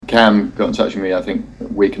Cam got in touch with me, I think, a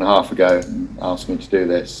week and a half ago and asked me to do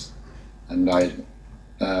this. And I,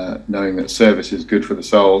 knowing that service is good for the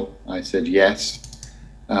soul, I said yes.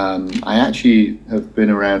 I actually have been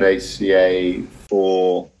around ACA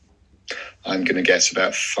for, I'm going to guess,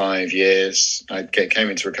 about 5 years. I came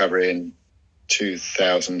into recovery in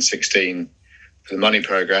 2016 for the money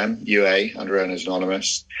program, UA, Under Owners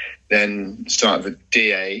Anonymous, then started with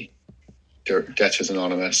DA, Debtors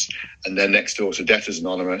Anonymous, and then next door to Debtors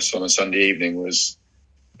Anonymous on a Sunday evening was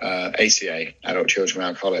ACA, Adult Children of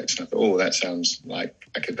Alcoholics. And I thought, that sounds like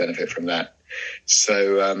I could benefit from that.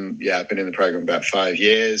 So, I've been in the program about 5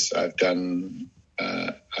 years. I've been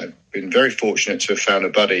very fortunate to have found a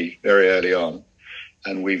buddy very early on,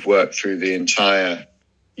 and we've worked through the entire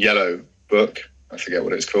yellow book, I forget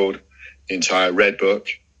what it's called, the entire red book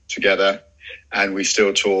together, and we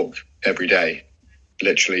still talk every day.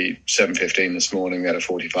 Literally 7:15 this morning, we had a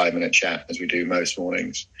 45-minute chat, as we do most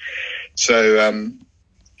mornings. So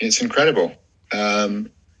it's incredible. So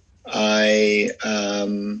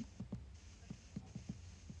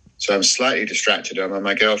I'm slightly distracted. I'm at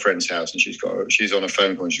my girlfriend's house, and she's on a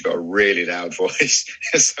phone call, and she's got a really loud voice.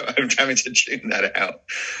 So I'm having to tune that out.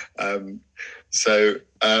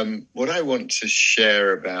 What I want to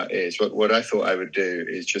share about is what I thought I would do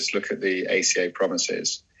is just look at the ACA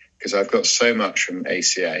promises, because I've got so much from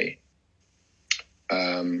ACA.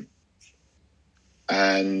 And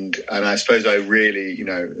I suppose I really,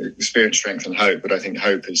 experience strength and hope, but I think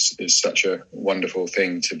hope is such a wonderful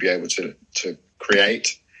thing to be able to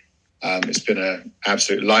create. It's been an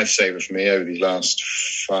absolute lifesaver for me over these last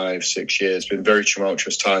 5-6 years. It's been very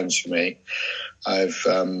tumultuous times for me.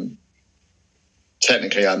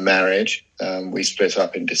 Technically I'm married. We split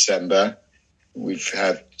up in December. We've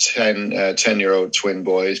had 10-year-old twin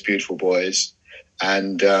boys, beautiful boys.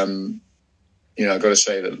 And, I've got to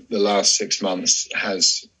say that the last 6 months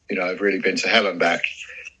has, I've really been to hell and back.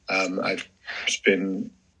 It's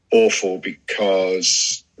been awful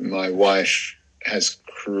because my wife has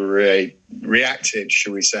reacted,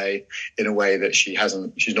 shall we say, in a way that she's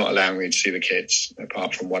not allowing me to see the kids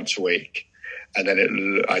apart from once a week. And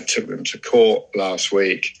then I took them to court last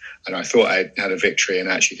week, and I thought I had a victory, and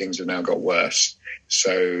actually things have now got worse.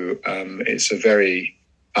 So it's a very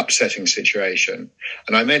upsetting situation.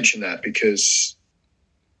 And I mention that because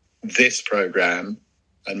this program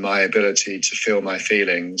and my ability to feel my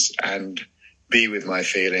feelings and be with my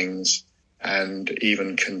feelings and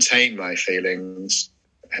even contain my feelings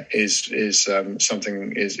is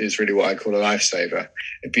really what I call a lifesaver.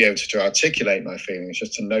 Be able to articulate my feelings,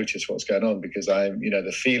 just to notice what's going on, because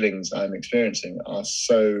the feelings I'm experiencing are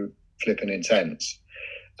so flippin' intense.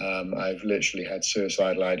 I've literally had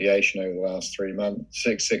suicidal ideation over the last 3 months,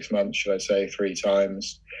 six months, should I say, 3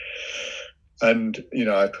 times. And,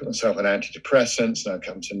 I put myself on antidepressants, and I've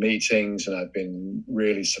come to meetings, and I've been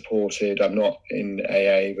really supported. I'm not in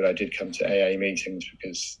AA, but I did come to AA meetings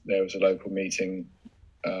because there was a local meeting,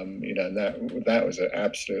 and that was an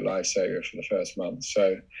absolute lifesaver for the first month.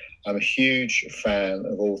 So I'm a huge fan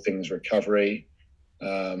of all things recovery.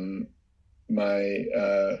 I'm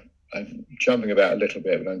jumping about a little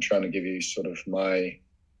bit, but I'm trying to give you sort of my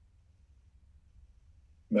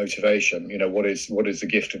motivation. What is the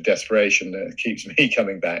gift of desperation that keeps me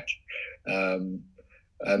coming back? And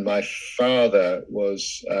my father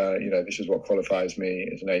was, this is what qualifies me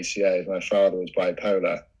as an ACA. My father was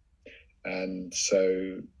bipolar. And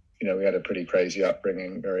so, we had a pretty crazy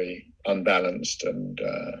upbringing, very unbalanced and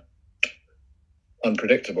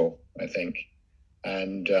unpredictable, I think.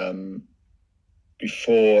 And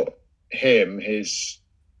before him, he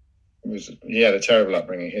had a terrible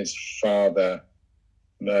upbringing. His father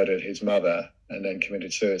murdered his mother and then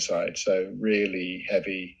committed suicide. So really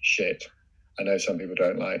heavy shit. I know some people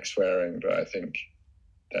don't like swearing, but I think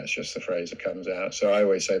that's just the phrase that comes out. So I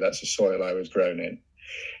always say that's the soil I was grown in.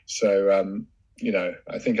 So,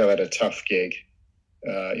 I think I've had a tough gig.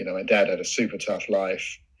 My dad had a super tough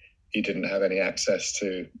life. He didn't have any access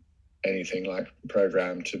to anything like a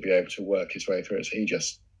program to be able to work his way through it. So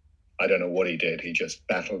I don't know what he did. He just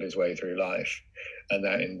battled his way through life. And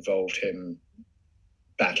that involved him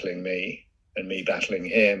battling me and me battling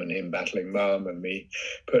him and him battling mum and me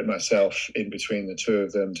putting myself in between the two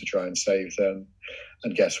of them to try and save them.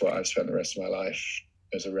 And guess what? I've spent the rest of my life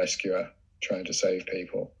as a rescuer trying to save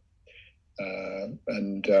people.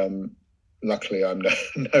 Luckily, I'm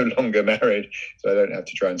no longer married, so I don't have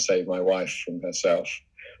to try and save my wife from herself.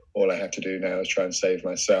 All I have to do now is try and save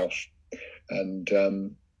myself. And a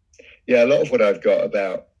lot of what I've got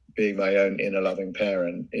about being my own inner loving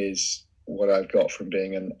parent is what I've got from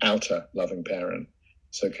being an outer loving parent.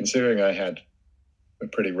 So considering I had a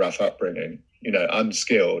pretty rough upbringing.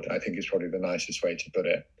 Unskilled, I think is probably the nicest way to put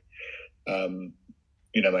it.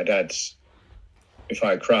 My dad's, if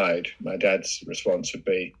I cried, my dad's response would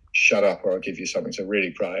be, shut up or I'll give you something to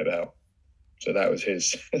really cry about. So that was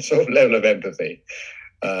his sort of level of empathy.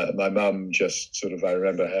 My mum just I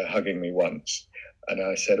remember her hugging me once and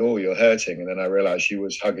I said, oh, you're hurting. And then I realized she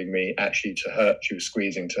was hugging me actually to hurt. She was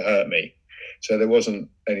squeezing to hurt me. So there wasn't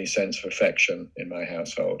any sense of affection in my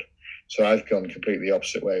household. So I've gone completely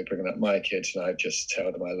opposite way of bringing up my kids, and I just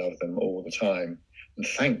tell them I love them all the time. And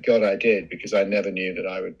thank God I did, because I never knew that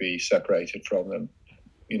I would be separated from them,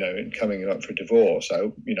 and coming up for divorce.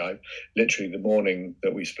 Literally the morning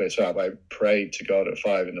that we split up, I prayed to God at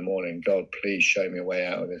 5 a.m, God, please show me a way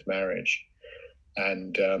out of this marriage.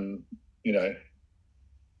 And,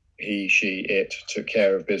 he, she, it took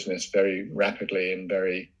care of business very rapidly and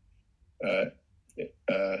very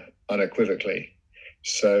unequivocally.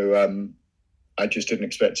 So I just didn't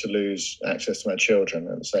expect to lose access to my children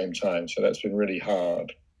at the same time. So that's been really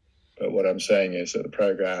hard. But what I'm saying is that the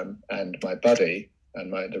program and my buddy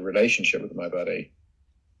and the relationship with my buddy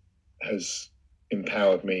has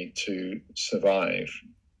empowered me to survive,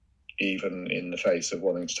 even in the face of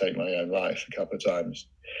wanting to take my own life a couple of times.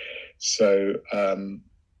 So,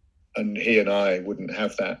 and he and I wouldn't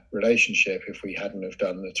have that relationship if we hadn't have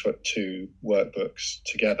done the two workbooks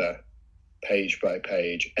together, page by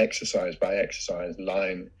page, exercise by exercise,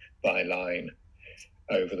 line by line,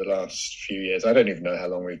 over the last few years. I don't even know how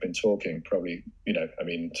long we've been talking, probably,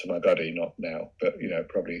 to my buddy, not now, but,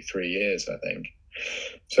 probably 3 years, I think.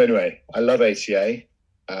 So anyway, I love ACA.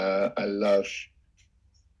 I love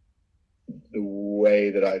the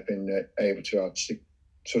way that I've been able to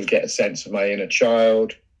sort of get a sense of my inner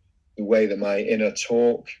child, the way that my inner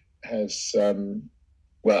talk has, I'm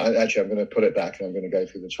going to put it back and I'm going to go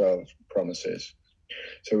through the 12 promises.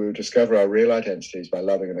 So we will discover our real identities by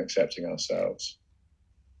loving and accepting ourselves.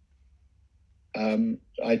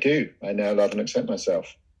 I do. I now love and accept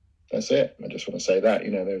myself. That's it. I just want to say that.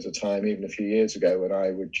 There was a time, even a few years ago, when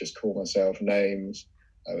I would just call myself names.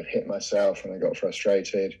 I would hit myself when I got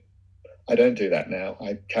frustrated. I don't do that now.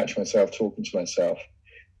 I catch myself talking to myself,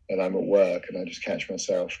 and I'm at work, and I just catch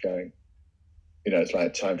myself going, it's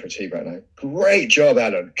like time for a tea break. And great job,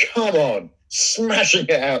 Alan. Come on, smashing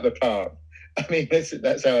it out the park. I mean,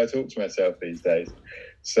 that's how I talk to myself these days.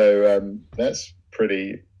 So that's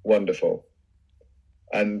pretty wonderful.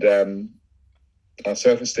 And our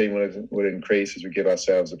self-esteem will increase as we give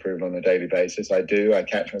ourselves approval on a daily basis. I do. I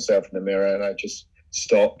catch myself in the mirror and I just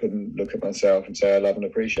stop and look at myself and say, I love and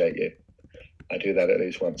appreciate you. I do that at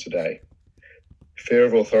least once a day. Fear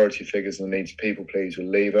of authority figures and the need to people please will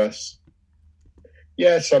leave us.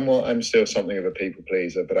 Yeah, somewhat. I'm still something of a people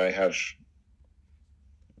pleaser, but I've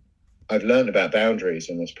learned about boundaries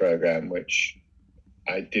in this program, which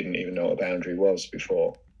I didn't even know what a boundary was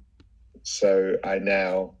before. So I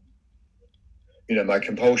now, my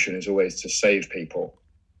compulsion is always to save people.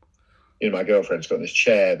 My girlfriend's got this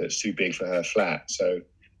chair that's too big for her flat. So,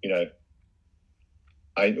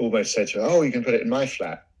 I almost said to her, oh, you can put it in my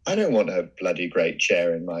flat. I don't want a bloody great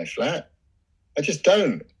chair in my flat. I just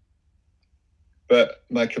don't. But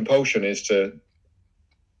my compulsion is to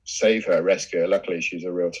save her, rescue her. Luckily, she's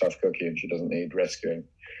a real tough cookie and she doesn't need rescuing.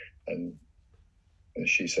 And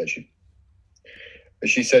she says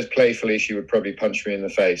playfully she would probably punch me in the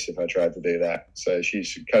face if I tried to do that. So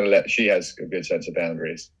she's she has a good sense of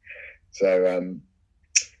boundaries. So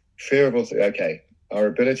fear of okay, our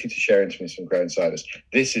ability to share intimacy and grow inside us.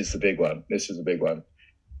 This is the big one.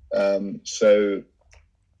 So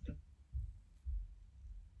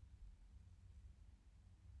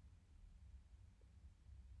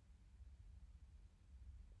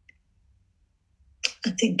I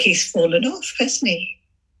think he's fallen off, hasn't he?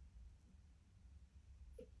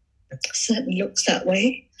 Certainly looks that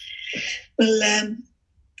way. We'll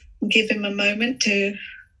give him a moment to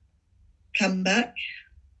come back.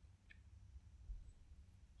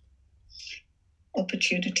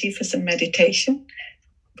 Opportunity for some meditation.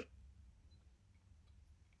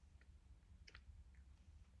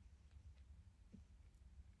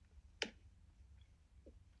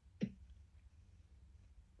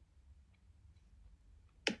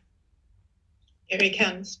 Here he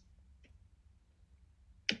comes.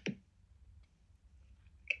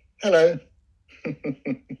 Hello.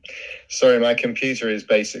 Sorry, my computer is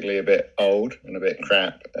basically a bit old and a bit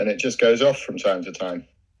crap, and it just goes off from time to time.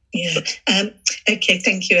 Yeah. Okay,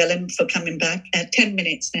 thank you, Ellen, for coming back. 10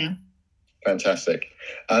 minutes now. Fantastic.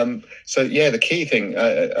 So, the key thing,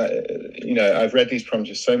 I've read these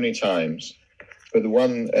promises so many times, but the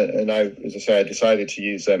one, and I decided to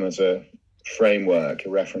use them as a framework, a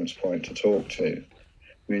reference point to talk to.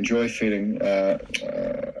 We enjoy feeling our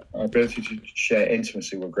ability to share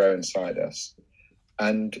intimacy will grow inside us.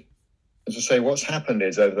 And as I say, what's happened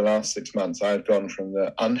is over the last 6 months, I've gone from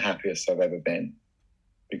the unhappiest I've ever been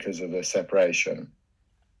because of the separation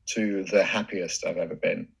to the happiest I've ever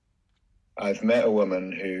been. I've met a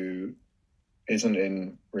woman who isn't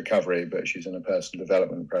in recovery, but she's in a personal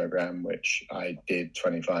development program, which I did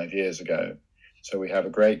 25 years ago. So we have a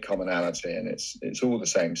great commonality, and it's all the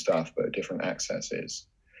same stuff, but different accesses.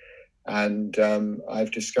 And I've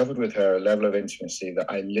discovered with her a level of intimacy that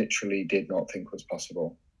I literally did not think was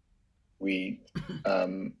possible. One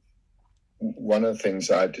of the things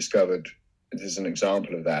that I've discovered, this is an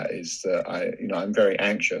example of that, is that I'm very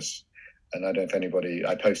anxious. And I don't know if anybody,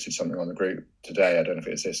 I posted something on the group today, I don't know if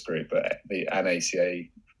it's this group, but the ANACA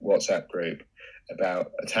WhatsApp group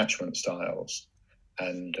about attachment styles.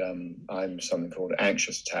 And I'm something called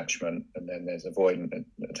anxious attachment, and then there's avoidant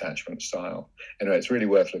attachment style. Anyway, it's really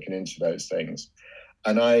worth looking into those things.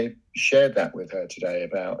 And I shared that with her today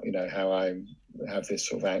about, how I have this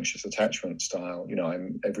sort of anxious attachment style.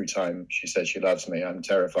 Every time she says she loves me, I'm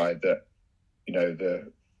terrified that,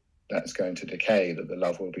 that's going to decay, that the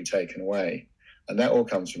love will be taken away. And that all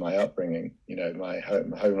comes from my upbringing. My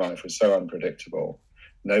home life was so unpredictable.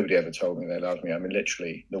 Nobody ever told me they loved me. I mean,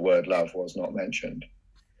 literally, the word love was not mentioned.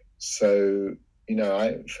 So,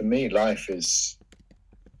 for me, life is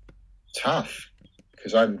tough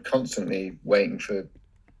because I'm constantly waiting for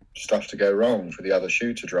stuff to go wrong, for the other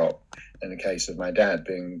shoe to drop. In the case of my dad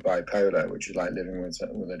being bipolar, which is like living with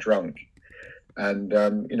a drunk. And,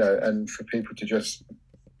 and for people to just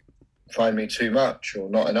find me too much or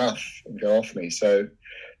not enough and go off me. So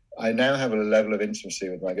I now have a level of intimacy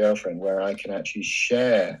with my girlfriend where I can actually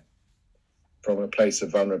share from a place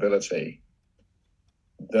of vulnerability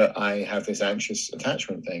that I have this anxious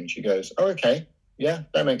attachment thing. She goes, oh, okay, yeah,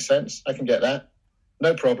 that makes sense. I can get that.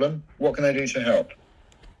 No problem. What can I do to help?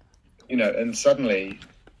 And suddenly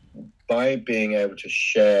by being able to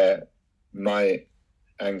share my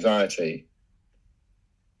anxiety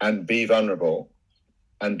and be vulnerable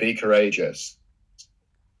and be courageous,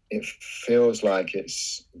 it feels like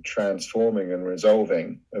it's transforming and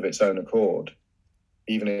resolving of its own accord,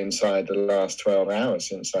 even inside the last 12 hours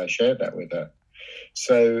since I shared that with her.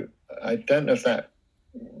 So I don't know if that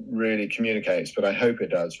really communicates, but I hope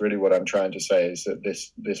it does. Really what I'm trying to say is that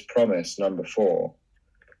this promise, number 4,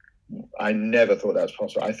 I never thought that was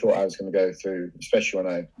possible. I thought I was going to go through, especially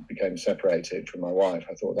when I became separated from my wife,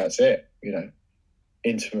 I thought that's it,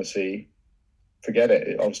 intimacy, forget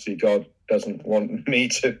it. Obviously, God doesn't want me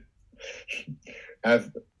to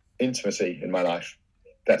have intimacy in my life.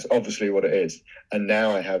 That's obviously what it is. And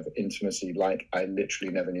now I have intimacy like I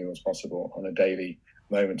literally never knew was possible on a daily,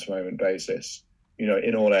 moment-to-moment basis,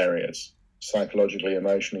 in all areas, psychologically,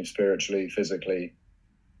 emotionally, spiritually, physically.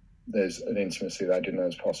 There's an intimacy that I didn't know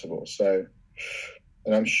was possible. So,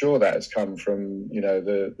 and I'm sure that has come from,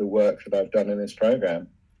 the work that I've done in this program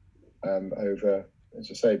over, as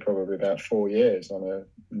I say, probably about 4 years on a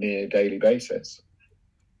near daily basis.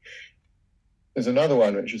 There's another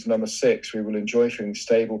one, which is number 6. We will enjoy feeling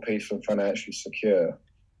stable, peaceful, and financially secure.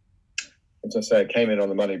 As I say, I came in on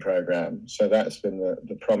the money program. So that's been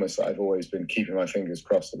the promise that I've always been keeping my fingers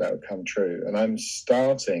crossed that would come true. And I'm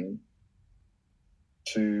starting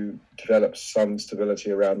to develop some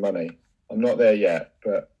stability around money. I'm not there yet,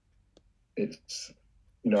 but it's,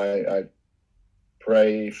 I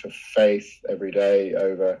pray for faith every day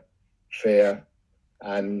over fear.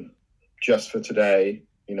 And just for today,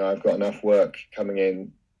 I've got enough work coming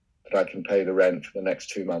in that I can pay the rent for the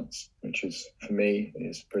next 2 months, which is, for me,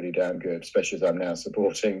 is pretty damn good, especially as I'm now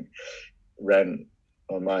supporting rent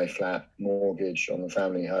on my flat, mortgage on the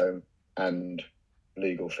family home, and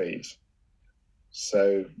legal fees.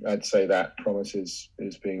 So I'd say that promise is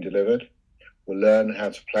being delivered. We'll learn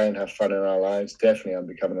how to play and have fun in our lives. Definitely I'm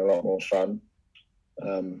becoming a lot more fun.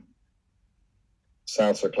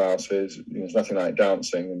 Salsa classes, there's nothing like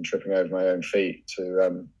dancing and tripping over my own feet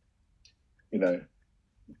to,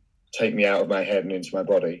 take me out of my head and into my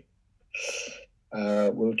body.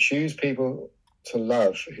 We'll choose people to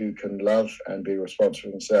love who can love and be responsible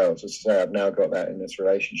for themselves. As I say, I've now got that in this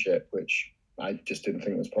relationship, which I just didn't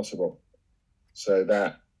think was possible. So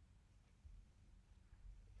that,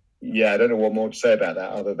 I don't know what more to say about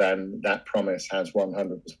that other than that promise has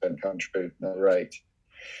 100% come true. Number 8.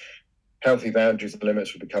 Healthy boundaries and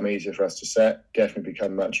limits will become easier for us to set, definitely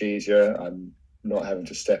become much easier. I'm not having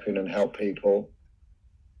to step in and help people.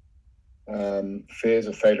 Fears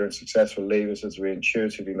of failure and success will leave us as we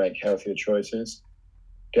intuitively make healthier choices.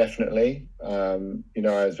 Definitely. I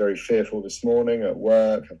was very fearful this morning at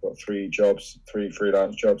work. I've got 3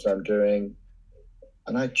 freelance jobs I'm doing.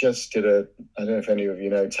 And I just did I don't know if any of you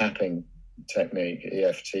know tapping technique,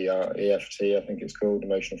 EFT, I think it's called,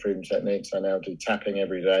 Emotional Freedom Techniques. I now do tapping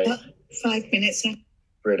every day. 5 minutes.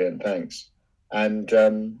 Brilliant, thanks. And,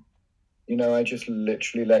 I just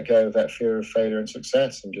literally let go of that fear of failure and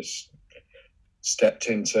success and just stepped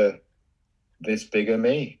into this bigger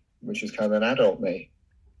me, which is kind of an adult me.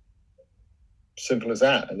 Simple as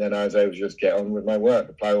that. And then I was able to just get on with my work,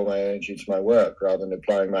 apply all my energy to my work rather than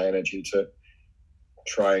applying my energy to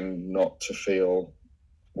trying not to feel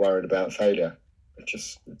worried about failure. It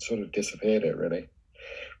sort of disappeared, it really.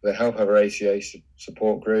 With the help of our ACA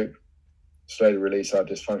support group, slowly release our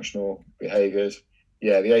dysfunctional behaviors.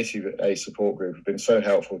 Yeah, the ACA support group have been so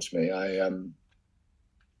helpful to me. And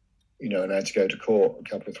I had to go to court a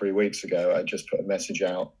couple of 3 weeks ago. I just put a message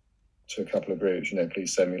out to a couple of groups,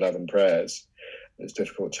 please send me love and prayers. It's a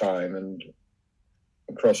difficult time. And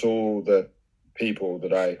across all the people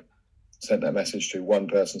that I sent that message to, one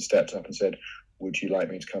person stepped up and said, would you like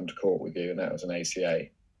me to come to court with you? And that was an ACA.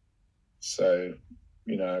 So,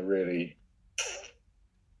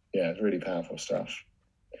 it's really powerful stuff.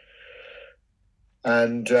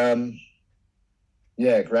 And,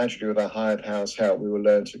 gradually with our higher powers' help, we will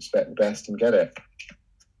learn to expect the best and get it.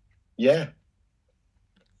 Yeah,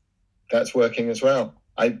 that's working as well.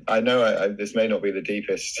 I know this may not be the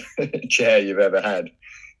deepest chair you've ever had,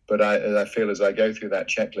 but I feel as I go through that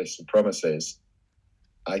checklist of promises,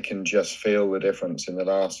 I can just feel the difference in the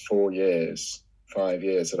last 5 years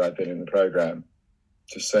that I've been in the program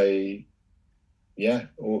to say,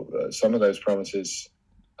 some of those promises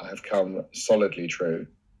have come solidly true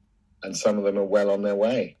and some of them are well on their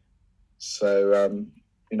way. So,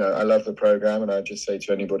 I love the program, and I just say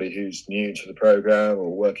to anybody who's new to the program or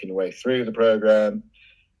working your way through the program,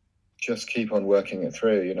 just keep on working it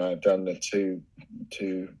through. I've done the two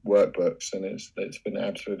workbooks, and it's been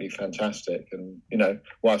absolutely fantastic. And,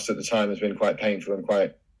 whilst at the time it's been quite painful and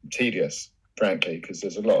quite tedious, frankly, because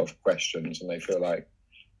there's a lot of questions and they felt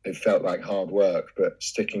like hard work, but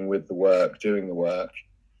sticking with the work, doing the work,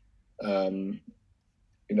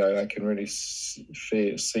 I can really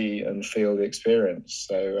see and feel the experience.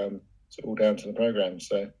 So it's all down to the program.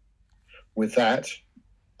 So with that,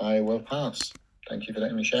 I will pass. Thank you for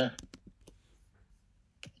letting me share.